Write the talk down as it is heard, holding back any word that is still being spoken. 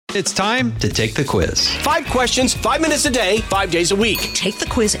It's time to take the quiz. 5 questions, 5 minutes a day, 5 days a week. Take the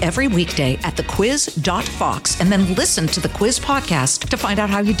quiz every weekday at thequiz.fox and then listen to the quiz podcast to find out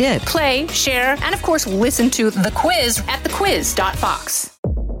how you did. Play, share, and of course, listen to The Quiz at thequiz.fox.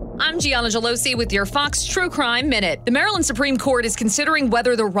 I'm Gianna Gelosi with your Fox True Crime Minute. The Maryland Supreme Court is considering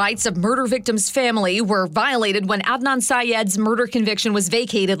whether the rights of murder victims' family were violated when Adnan Syed's murder conviction was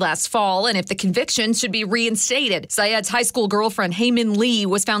vacated last fall, and if the conviction should be reinstated. Syed's high school girlfriend, Heyman Lee,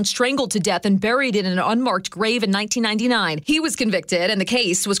 was found strangled to death and buried in an unmarked grave in 1999. He was convicted, and the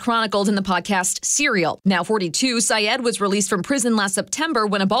case was chronicled in the podcast Serial. Now 42, Syed was released from prison last September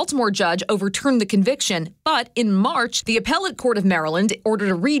when a Baltimore judge overturned the conviction. But in March, the Appellate Court of Maryland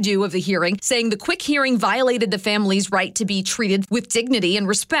ordered a redo of the hearing, saying the quick hearing violated the family's right to be treated with dignity and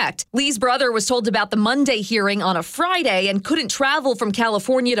respect. Lee's brother was told about the Monday hearing on a Friday and couldn't travel from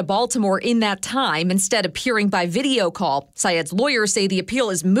California to Baltimore in that time, instead appearing by video call. Syed's lawyers say the appeal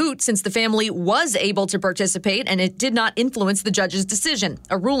is moot since the family was able to participate and it did not influence the judge's decision.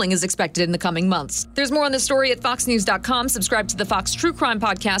 A ruling is expected in the coming months. There's more on the story at foxnews.com. Subscribe to the Fox True Crime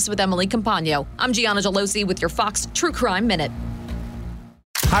Podcast with Emily Campagno. I'm Gianna Gelosi with your Fox True Crime Minute.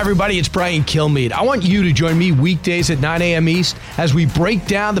 Hi, everybody. It's Brian Kilmeade. I want you to join me weekdays at 9 a.m. East as we break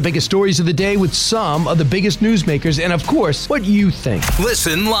down the biggest stories of the day with some of the biggest newsmakers and, of course, what you think.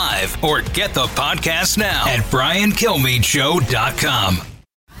 Listen live or get the podcast now at BrianKilmeadeShow.com.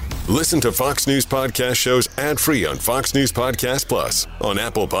 Listen to Fox News Podcast shows ad-free on Fox News Podcast Plus, on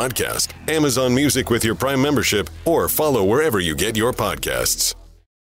Apple Podcast, Amazon Music with your Prime membership, or follow wherever you get your podcasts.